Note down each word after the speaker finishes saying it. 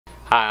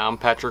Hi, I'm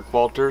Patrick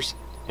Walters,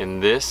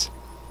 and this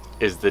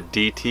is the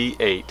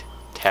DT8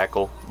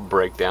 tackle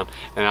breakdown.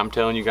 And I'm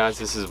telling you guys,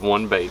 this is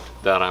one bait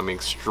that I'm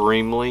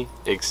extremely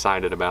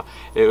excited about.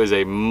 It was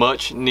a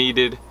much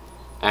needed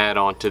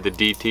add-on to the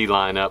DT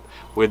lineup.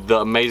 With the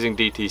amazing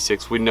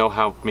DT6, we know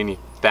how many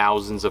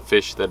thousands of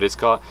fish that it's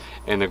caught,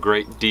 and the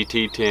great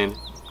DT10,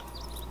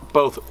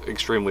 both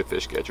extremely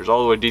fish catchers,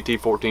 all the way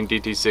DT14,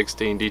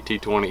 DT16,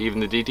 DT20,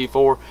 even the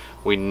DT4.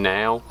 We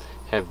now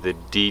have the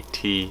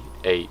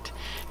DT8.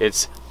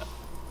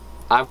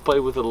 I've played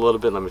with it a little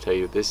bit. Let me tell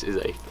you, this is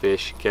a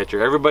fish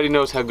catcher. Everybody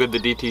knows how good the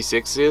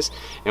DT6 is,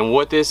 and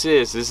what this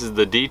is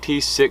the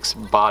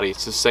DT6 body.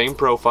 It's the same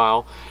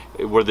profile,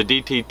 where the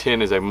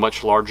DT10 is a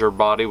much larger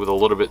body with a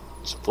little bit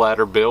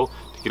flatter bill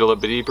to get a little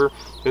bit deeper.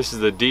 This is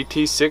the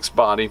DT6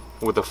 body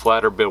with a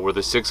flatter bill, where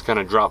the 6 kind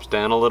of drops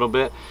down a little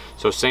bit.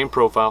 So same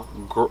profile,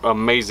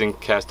 amazing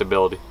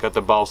castability. Got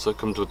the balsa,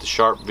 comes with the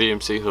sharp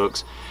VMC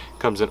hooks,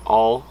 comes in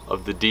all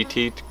of the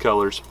DT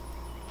colors.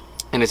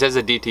 And it says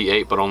a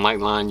DT8, but on light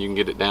line you can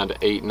get it down to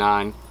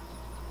 8-9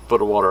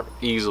 foot of water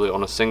easily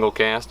on a single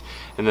cast.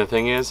 And the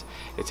thing is,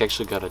 it's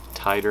actually got a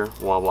tighter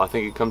wobble. I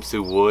think it comes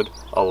through wood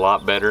a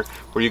lot better,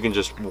 where you can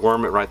just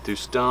worm it right through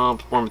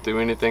stumps, worm it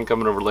through anything,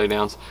 coming over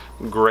laydowns.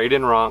 Great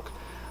in rock.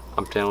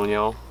 I'm telling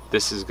y'all,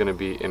 this is going to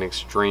be an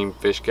extreme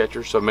fish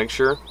catcher. So make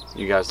sure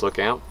you guys look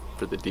out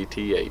for the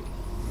DT8.